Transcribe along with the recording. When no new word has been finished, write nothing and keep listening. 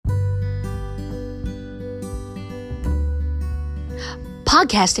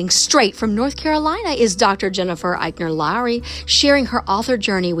Podcasting straight from North Carolina is Dr. Jennifer Eichner Lowry, sharing her author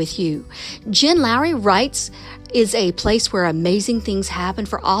journey with you. Jen Lowry Writes is a place where amazing things happen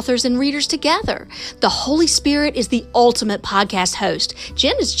for authors and readers together. The Holy Spirit is the ultimate podcast host.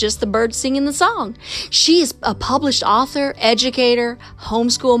 Jen is just the bird singing the song. She is a published author, educator,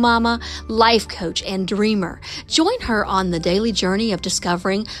 homeschool mama, life coach, and dreamer. Join her on the daily journey of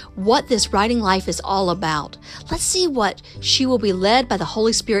discovering what this writing life is all about. Let's see what she will be led by the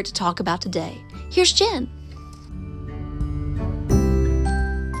Holy Spirit to talk about today. Here's Jen.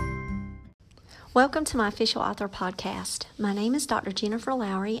 Welcome to my official author podcast. My name is Dr. Jennifer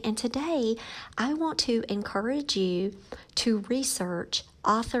Lowry, and today I want to encourage you to research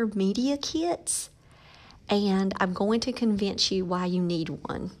author media kits, and I'm going to convince you why you need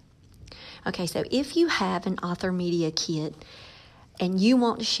one. Okay, so if you have an author media kit and you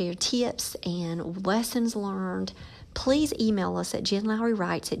want to share tips and lessons learned, please email us at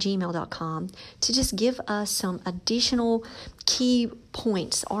jenlowrywrites@gmail.com to just give us some additional key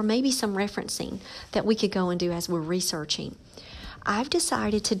points or maybe some referencing that we could go and do as we're researching. I've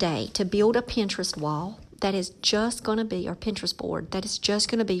decided today to build a Pinterest wall that is just going to be, or Pinterest board, that is just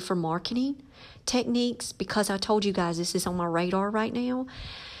going to be for marketing techniques, because I told you guys this is on my radar right now.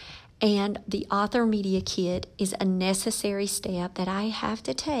 And the author media kit is a necessary step that I have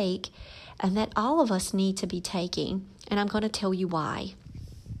to take and that all of us need to be taking, and I'm going to tell you why.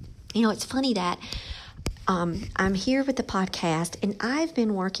 You know, it's funny that I'm here with the podcast, and I've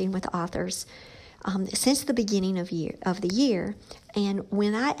been working with authors since the beginning of the year, and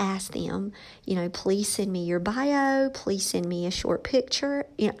when I ask them, you know, please send me your bio, please send me a short picture,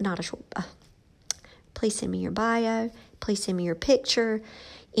 please send me your bio, please send me your picture,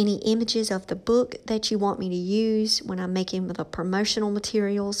 any images of the book that you want me to use when I'm making the promotional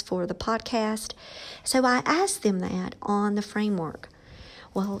materials for the podcast. So I asked them that on the framework.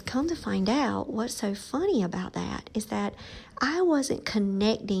 Well, come to find out, what's so funny about that is that I wasn't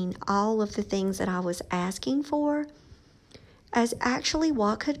connecting all of the things that I was asking for as actually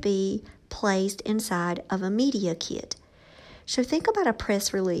what could be placed inside of a media kit. So think about a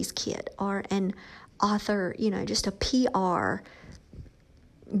press release kit or an author, just a PR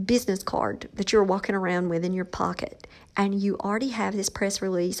business card that you're walking around with in your pocket, and you already have this press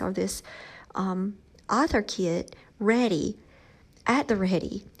release or this author kit ready, at the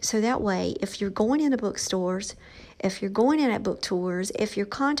ready. So that way, if you're going into bookstores, if you're going in at book tours, if you're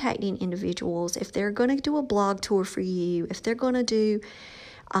contacting individuals, if they're going to do a blog tour for you, if they're going to do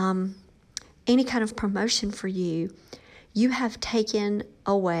any kind of promotion for you, you have taken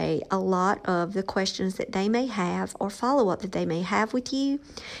away a lot of the questions that they may have or follow-up that they may have with you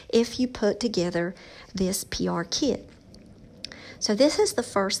if you put together this PR kit. So this is the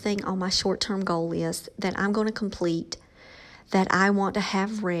first thing on my short-term goal list that I'm going to complete, that I want to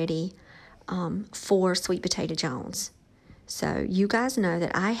have ready for Sweet Potato Jones. So you guys know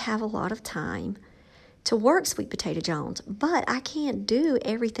that I have a lot of time to work Sweet Potato Jones, but I can't do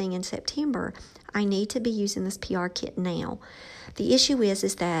everything in September. I need to be using this PR kit now. The issue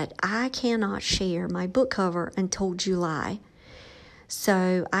is that I cannot share my book cover until July.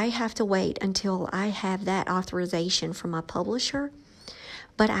 So I have to wait until I have that authorization from my publisher.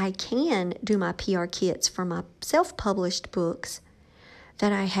 But I can do my PR kits for my self-published books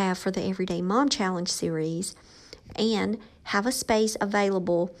that I have for the Everyday Mom Challenge series, and have a space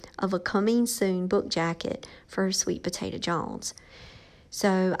available of a coming soon book jacket for Sweet Potato Jones.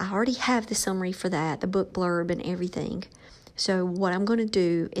 So I already have the summary for that, the book blurb and everything. So what I'm going to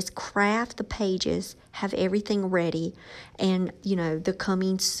do is craft the pages, have everything ready, and, the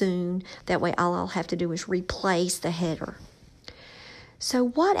coming soon. That way all I'll have to do is replace the header. So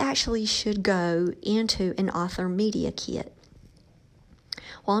what actually should go into an author media kit?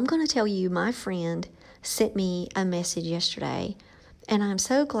 Well, I'm going to tell you, my friend sent me a message yesterday, and I'm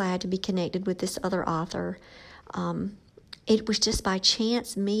so glad to be connected with this other author. It was just by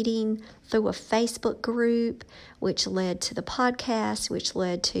chance meeting through a Facebook group, which led to the podcast, which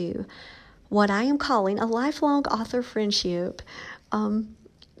led to what I am calling a lifelong author friendship,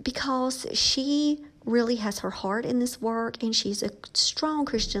 because she really has her heart in this work, and she's a strong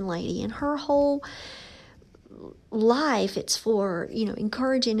Christian lady, and her whole life, it's for,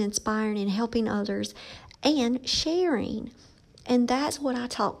 encouraging, inspiring, and helping others, and sharing. And that's what I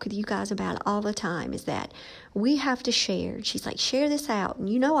talk with you guys about all the time, is that we have to share. She's like, share this out,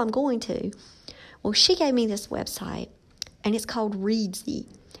 and I'm going to. Well, she gave me this website, and it's called Readsy,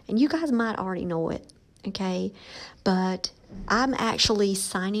 and you guys might already know it, okay? But I'm actually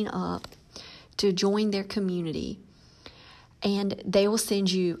signing up to join their community, and they will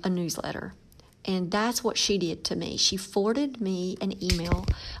send you a newsletter. And that's what she did to me. She forwarded me an email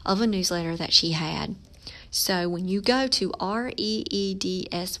of a newsletter that she had. So when you go to REEDSY,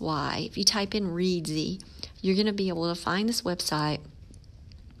 if you type in Reedsy, you're going to be able to find this website.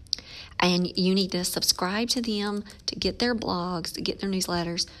 And you need to subscribe to them to get their blogs, to get their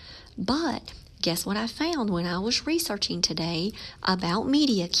newsletters. But guess what I found when I was researching today about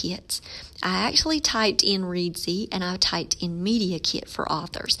media kits? I actually typed in Reedsy and I typed in media kit for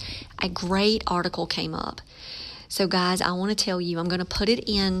authors. A great article came up. So guys, I want to tell you, I'm going to put it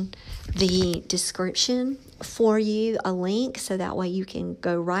in the description for you, a link, so that way you can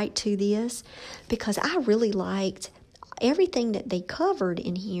go right to this, because I really liked everything that they covered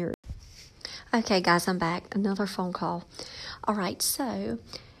in here. Okay, guys, I'm back. Another phone call. All right, so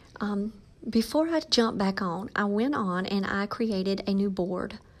before I jump back on, I went on and I created a new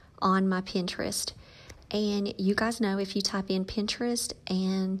board on my Pinterest. And you guys know, if you type in Pinterest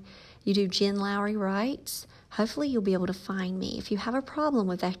and you do Jen Lowry Writes, hopefully you'll be able to find me. If you have a problem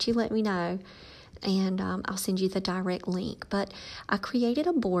with that, you let me know, and I'll send you the direct link. But I created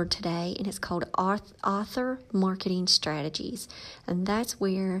a board today, and it's called Author Marketing Strategies. And that's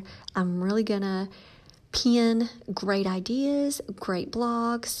where I'm really going to pin great ideas, great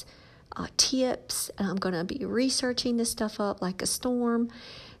blogs, tips, and I'm going to be researching this stuff up like a storm.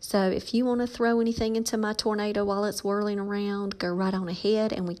 So if you want to throw anything into my tornado while it's whirling around, go right on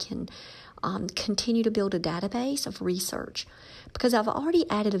ahead, and we can continue to build a database of research, because I've already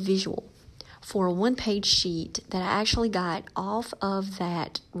added a visual for a one-page sheet that I actually got off of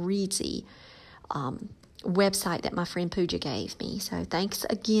that Reedsy website that my friend Pooja gave me. So thanks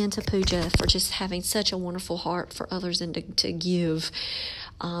again to Pooja for just having such a wonderful heart for others and to give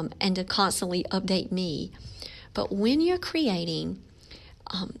and to constantly update me. But when you're creating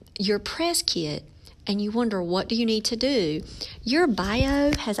your press kit, and you wonder, what do you need to do? Your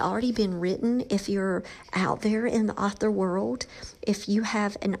bio has already been written if you're out there in the author world. If you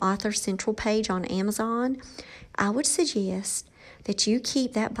have an Author Central page on Amazon, I would suggest that you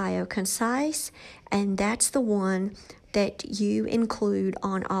keep that bio concise, and that's the one that you include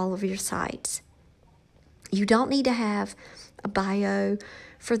on all of your sites. You don't need to have a bio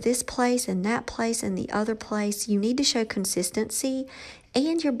for this place and that place and the other place. You need to show consistency,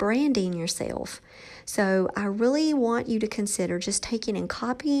 and you're branding yourself. So I really want you to consider just taking and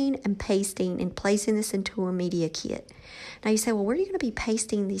copying and pasting and placing this into a media kit. Now you say, well, where are you going to be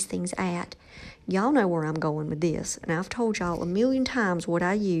pasting these things at? Y'all know where I'm going with this, and I've told y'all a million times what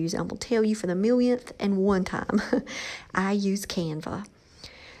I use. I'm going to tell you for the millionth and one time. I use Canva.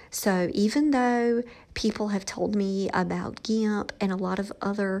 So even though people have told me about GIMP and a lot of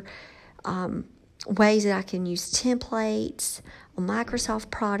other ways that I can use templates on Microsoft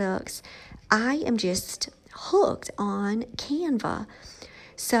products, I am just hooked on Canva.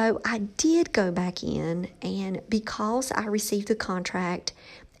 So I did go back in, and because I received the contract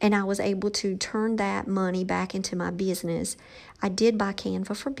and I was able to turn that money back into my business, I did buy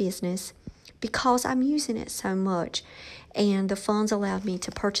Canva for Business because I'm using it so much, and the funds allowed me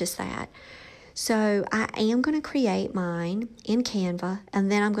to purchase that. So I am going to create mine in Canva, and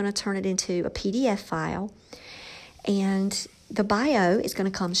then I'm going to turn it into a PDF file, and the bio is going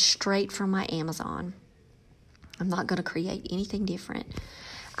to come straight from my Amazon. I'm not going to create anything different.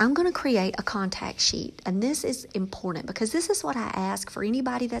 I'm going to create a contact sheet, and this is important because this is what I ask for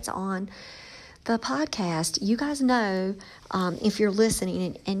anybody that's on the podcast. You guys know, if you're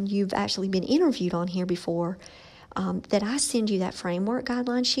listening and you've actually been interviewed on here before, that I send you that framework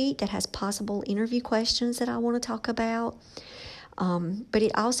guideline sheet that has possible interview questions that I want to talk about. But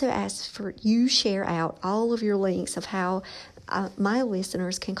it also asks for you share out all of your links of how my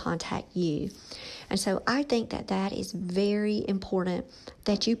listeners can contact you. And so I think that that is very important,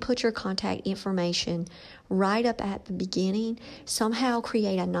 that you put your contact information right up at the beginning. Somehow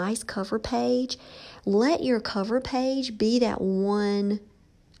create a nice cover page. Let your cover page be that one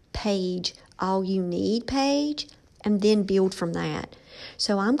page, all you need page, and then build from that.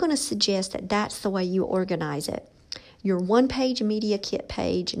 So I'm going to suggest that that's the way you organize it. Your one-page media kit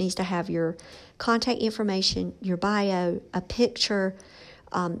page needs to have your contact information, your bio, a picture,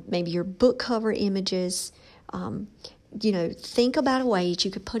 maybe your book cover images. Think about a way that you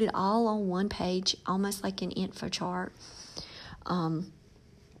could put it all on one page, almost like an info chart. And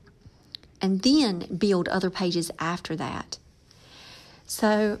then build other pages after that.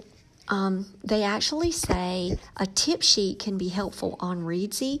 So they actually say a tip sheet can be helpful on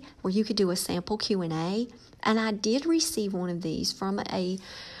Reedsy, where you could do a sample Q&A. And I did receive one of these from a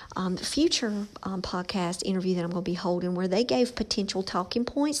future podcast interview that I'm going to be holding, where they gave potential talking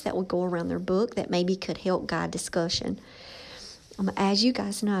points that would go around their book that maybe could help guide discussion. As you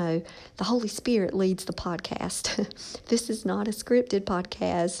guys know, the Holy Spirit leads the podcast. This is not a scripted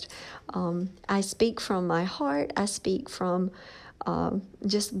podcast. I speak from my heart. I speak from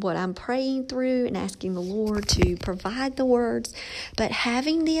just what I'm praying through and asking the Lord to provide the words. But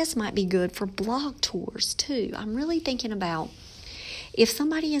having this might be good for blog tours too. I'm really thinking about if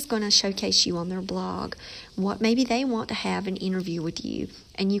somebody is going to showcase you on their blog, what maybe they want to have an interview with you,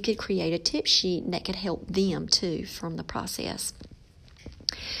 and you could create a tip sheet that could help them too from the process.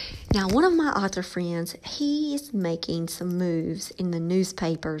 Now, one of my author friends, he is making some moves in the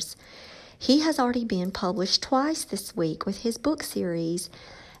newspapers. He has already been published twice this week with his book series,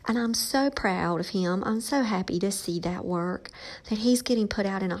 and I'm so proud of him. I'm so happy to see that work, that he's getting put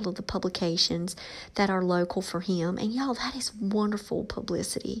out in all of the publications that are local for him. And y'all, that is wonderful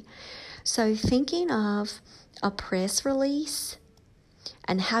publicity. So thinking of a press release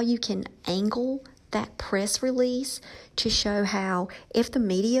and how you can angle that press release to show how, if the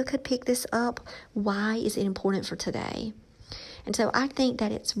media could pick this up, why is it important for today? And so I think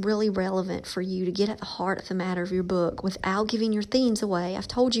that it's really relevant for you to get at the heart of the matter of your book without giving your themes away. I've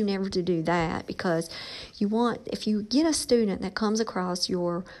told you never to do that, because if you get a student that comes across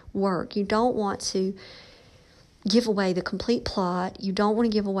your work, you don't want to give away the complete plot. You don't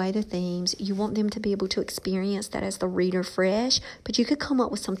want to give away the themes. You want them to be able to experience that as the reader fresh, but you could come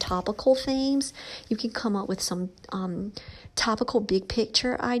up with some topical themes. You can come up with some topical big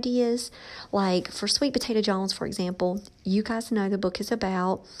picture ideas. Like for Sweet Potato Jones, for example, you guys know the book is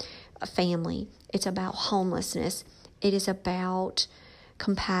about a family. It's about homelessness. It is about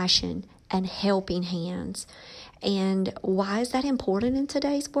compassion and helping hands. And why is that important in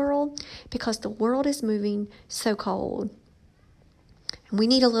today's world? Because the world is moving so cold. And we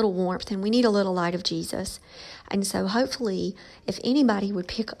need a little warmth, and we need a little light of Jesus. And so hopefully, if anybody would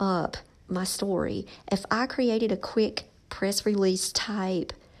pick up my story, if I created a quick press release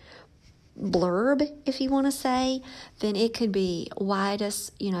type blurb, if you want to say, then it could be, why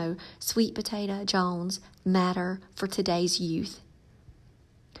does, Sweet Potato Jones matter for today's youth?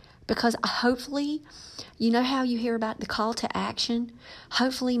 Because hopefully, you know how you hear about the call to action?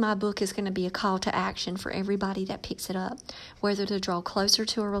 Hopefully my book is going to be a call to action for everybody that picks it up, whether to draw closer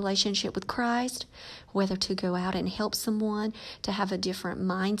to a relationship with Christ, whether to go out and help someone, to have a different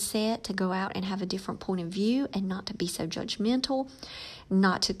mindset, to go out and have a different point of view and not to be so judgmental,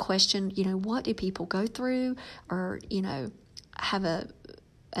 not to question, what do people go through, or, have a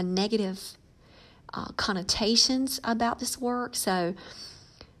negative connotations about this work. So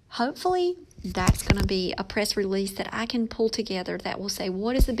hopefully that's going to be a press release that I can pull together that will say,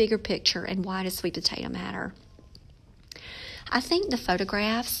 what is the bigger picture and why does Sweet Potato matter? I think the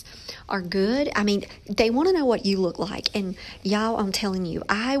photographs are good. I mean, they want to know what you look like. And y'all, I'm telling you,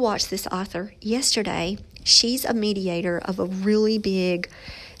 I watched this author yesterday. She's a mediator of a really big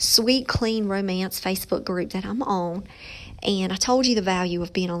Sweet Clean Romance Facebook group that I'm on. And I told you the value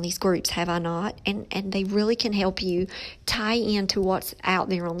of being on these groups, have I not? And they really can help you tie into what's out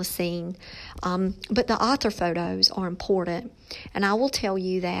there on the scene. But the author photos are important. And I will tell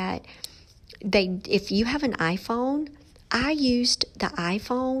you that if you have an iPhone, I used the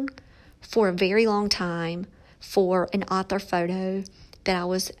iPhone for a very long time for an author photo that I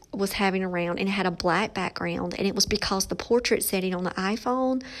was having around, and it had a black background, and it was because the portrait setting on the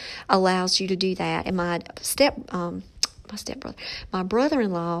iPhone allows you to do that. And my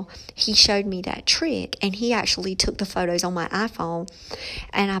brother-in-law, he showed me that trick, and he actually took the photos on my iPhone,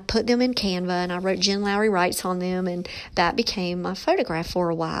 and I put them in Canva, and I wrote Jen Lowry Writes on them, and that became my photograph for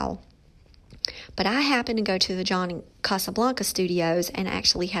a while. But I happened to go to the John Casablanca studios and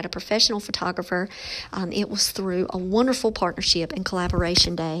actually had a professional photographer. It was through a wonderful partnership and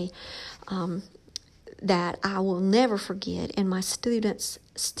collaboration day that I will never forget, and my students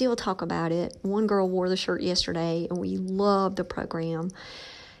still talk about it. One girl wore the shirt yesterday, and we loved the program.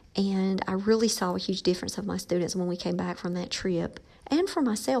 And I really saw a huge difference of my students when we came back from that trip, and for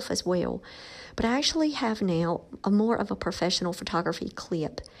myself as well. But I actually have now more of a professional photography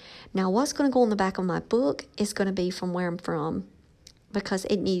clip. Now, what's going to go on the back of my book is going to be from where I'm from, because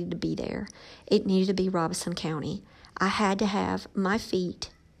it needed to be there. It needed to be Robeson County. I had to have my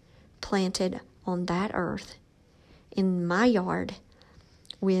feet planted on that earth in my yard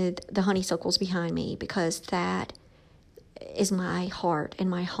with the honeysuckles behind me, because that is my heart and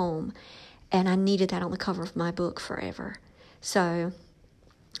my home, and I needed that on the cover of my book forever. So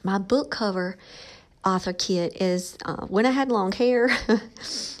my book cover author kit is when I had long hair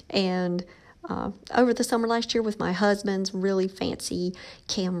and over the summer last year with my husband's really fancy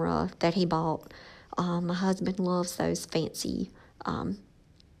camera that he bought. My husband loves those fancy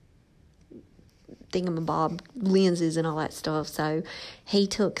thingamabob lenses and all that stuff. So he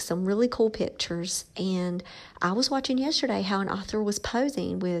took some really cool pictures, and I was watching yesterday how an author was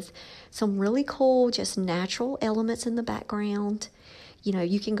posing with some really cool, just natural elements in the background. You know,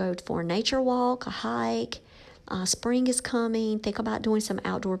 you can go for a nature walk, a hike. Spring is coming. Think about doing some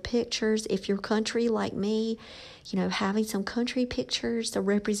outdoor pictures. If you're country like me, you know, having some country pictures to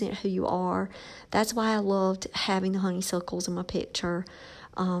represent who you are. That's why I loved having the honeysuckles in my picture.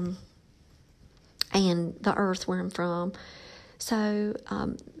 And the earth where I'm from. So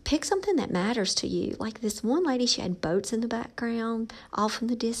pick something that matters to you. Like this one lady, she had boats in the background, off in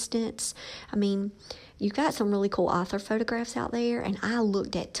the distance. I mean, you've got some really cool author photographs out there, and I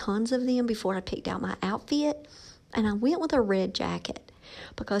looked at tons of them before I picked out my outfit, and I went with a red jacket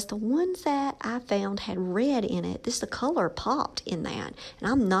because the ones that I found had red in it. The color popped in that, and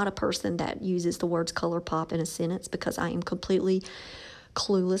I'm not a person that uses the words color pop in a sentence because I am completely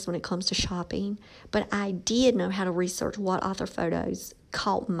clueless when it comes to shopping, but I did know how to research what author photos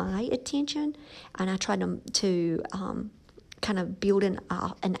caught my attention, and I tried to kind of build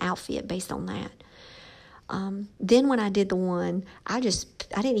an outfit based on that. Then when I did the one, I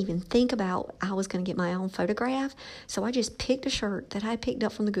didn't even think about I was going to get my own photograph, so I just picked a shirt that I picked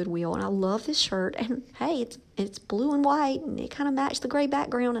up from the Goodwill, and I love this shirt, and hey, it's blue and white, and it kind of matched the gray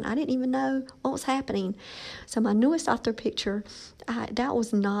background, and I didn't even know what was happening. So my newest author picture, that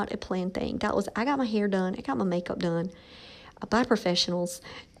was not a planned thing. I got my hair done, I got my makeup done by professionals,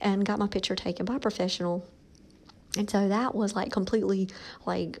 and got my picture taken by a professional, and so that was like completely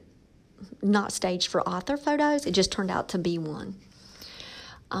like not staged for author photos. It just turned out to be one.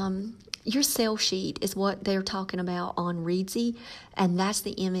 Your sale sheet is what they're talking about on Readsy, and that's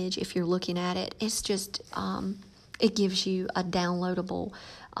the image. If you're looking at it, it's just it gives you a downloadable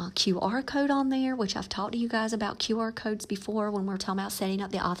QR code on there, which I've talked to you guys about QR codes before when we were talking about setting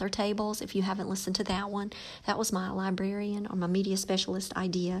up the author tables. If you haven't listened to that one, that was my librarian or my media specialist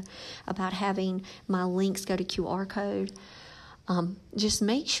idea about having my links go to QR code. Just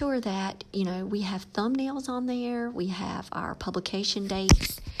make sure that, you know, we have thumbnails on there. We have our publication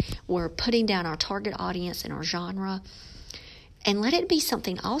dates. We're putting down our target audience and our genre. And let it be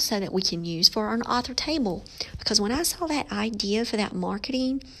something also that we can use for an author table. Because when I saw that idea for that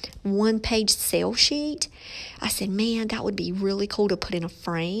marketing one-page sales sheet, I said, man, that would be really cool to put in a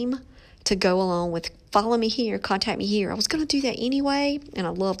frame to go along with follow me here, contact me here. I was going to do that anyway, and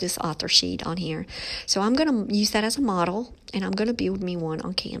I love this author sheet on here. So I'm going to use that as a model, and I'm going to build me one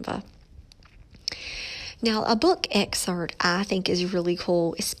on Canva. Now, a book excerpt I think is really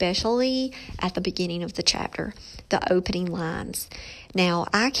cool, especially at the beginning of the chapter, the opening lines. Now,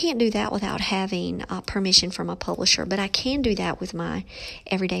 I can't do that without having permission from a publisher, but I can do that with my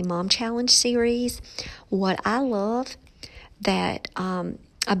Everyday Mom Challenge series. What I love that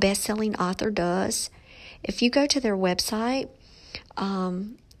a best-selling author does, if you go to their website,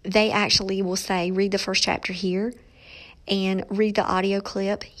 they actually will say, read the first chapter here and read the audio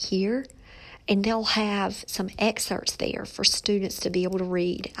clip here, and they'll have some excerpts there for students to be able to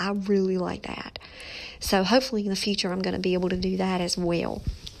read. I really like that. So hopefully in the future I'm going to be able to do that as well.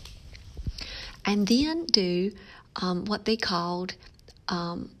 And then do what they called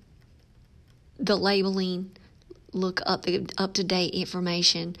the labeling, look up the up-to-date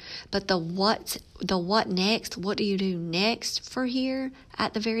information, but the what next, what do you do next for here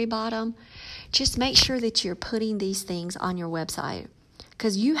at the very bottom, just make sure that you're putting these things on your website,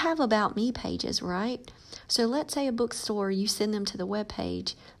 because you have About Me pages, right? So let's say a bookstore, you send them to the web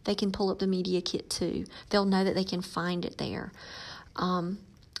page, they can pull up the media kit too. They'll know that they can find it there.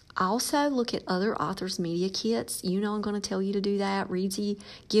 Also, look at other authors' media kits. You know I'm going to tell you to do that. Readsy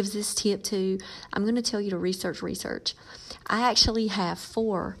gives this tip too. I'm going to tell you to research. I actually have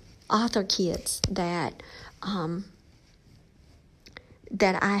 4 author kits that I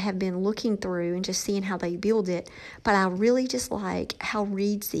have been looking through and just seeing how they build it. But I really just like how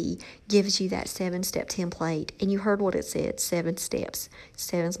Readsy gives you that 7-step template. And you heard what it said, 7 steps.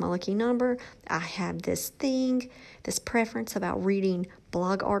 7's my lucky number. I have this preference about reading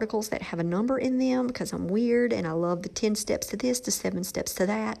blog articles that have a number in them because I'm weird and I love the 10 steps to this, the 7 steps to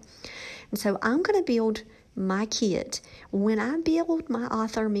that. And so I'm going to build my kit. When I build my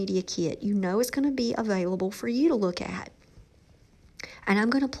author media kit, you know it's going to be available for you to look at. And I'm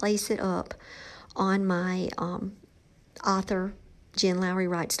going to place it up on my author,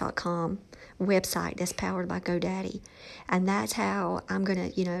 JenLowryWrites.com website that's powered by GoDaddy. And that's how I'm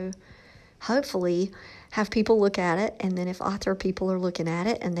going to, hopefully have people look at it, and then if author people are looking at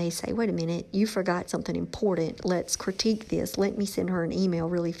it and they say, wait a minute, you forgot something important, let's critique this, let me send her an email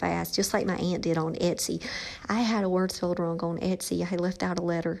really fast, just like my aunt did on Etsy. I had a word spelled wrong on Etsy. I had left out a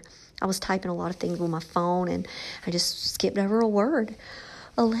letter. I was typing a lot of things on my phone, and I just skipped over a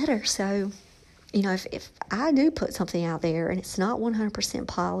letter. So, you know, if I do put something out there and it's not 100%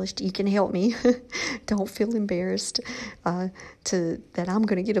 polished, you can help me. Don't feel embarrassed that I'm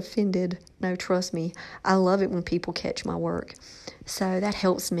going to get offended. No, trust me. I love it when people catch my work. So that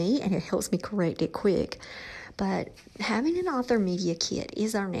helps me, and it helps me correct it quick. But having an author media kit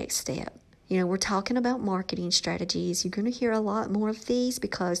is our next step. You know, we're talking about marketing strategies. You're going to hear a lot more of these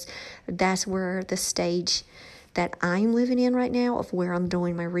because that's where the stage that I'm living in right now of where I'm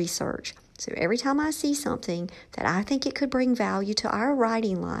doing my research. So every time I see something that I think it could bring value to our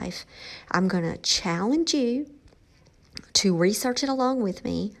writing life, I'm going to challenge you to research it along with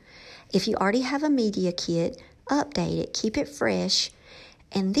me. If you already have a media kit, update it, keep it fresh.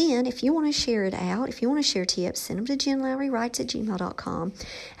 And then if you want to share it out, if you want to share tips, send them to JenLowryWrites@gmail.com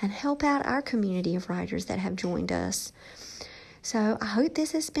and help out our community of writers that have joined us. So I hope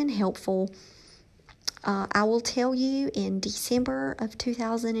this has been helpful. I will tell you, in December of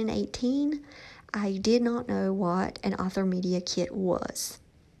 2018, I did not know what an author media kit was.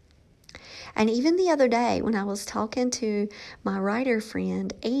 And even the other day when I was talking to my writer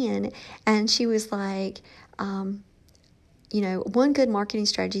friend, Anne, and she was like, you know, one good marketing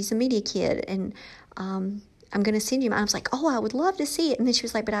strategy is a media kit, and I'm going to send you mine. I was like, oh, I would love to see it. And then she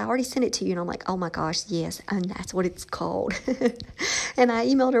was like, but I already sent it to you. And I'm like, oh my gosh, yes. And that's what it's called. And I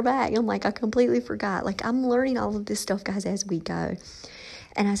emailed her back. I'm like, I completely forgot. Like, I'm learning all of this stuff, guys, as we go.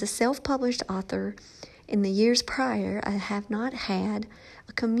 And as a self-published author, in the years prior, I have not had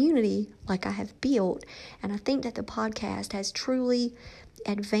a community like I have built. And I think that the podcast has truly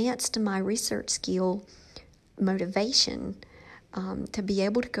advanced my research skill motivation to be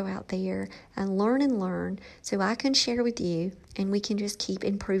able to go out there and learn so I can share with you, and we can just keep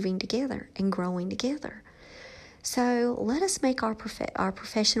improving together and growing together. So let us make our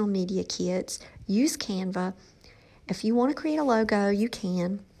professional media kits. Use Canva. If you want to create a logo, you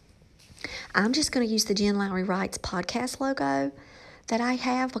can. I'm just going to use the Jen Lowry Writes podcast logo that I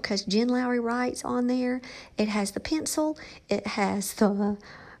have, because Jen Lowry Writes on there, it has the pencil, it has the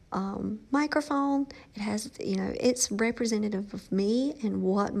microphone, it has, you know, it's representative of me and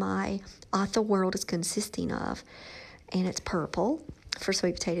what my author world is consisting of, and it's purple for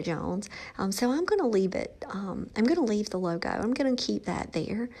Sweet Potato Jones. So I'm going to leave it. I'm going to leave the logo. I'm going to keep that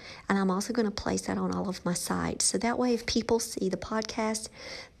there, and I'm also going to place that on all of my sites, so that way if people see the podcast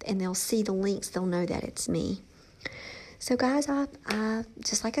and they'll see the links, they'll know that it's me. So guys, I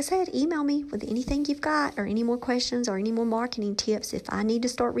just like I said, email me with anything you've got, or any more questions, or any more marketing tips. If I need to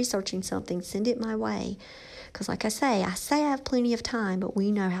start researching something, send it my way. Because like I say I have plenty of time, but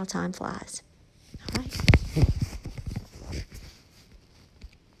we know how time flies. All right.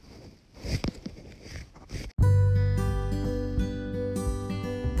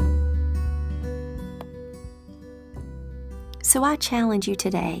 So I challenge you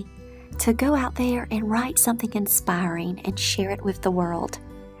today to go out there and write something inspiring and share it with the world.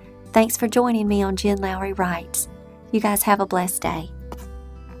 Thanks for joining me on Jen Lowry Writes. You guys have a blessed day.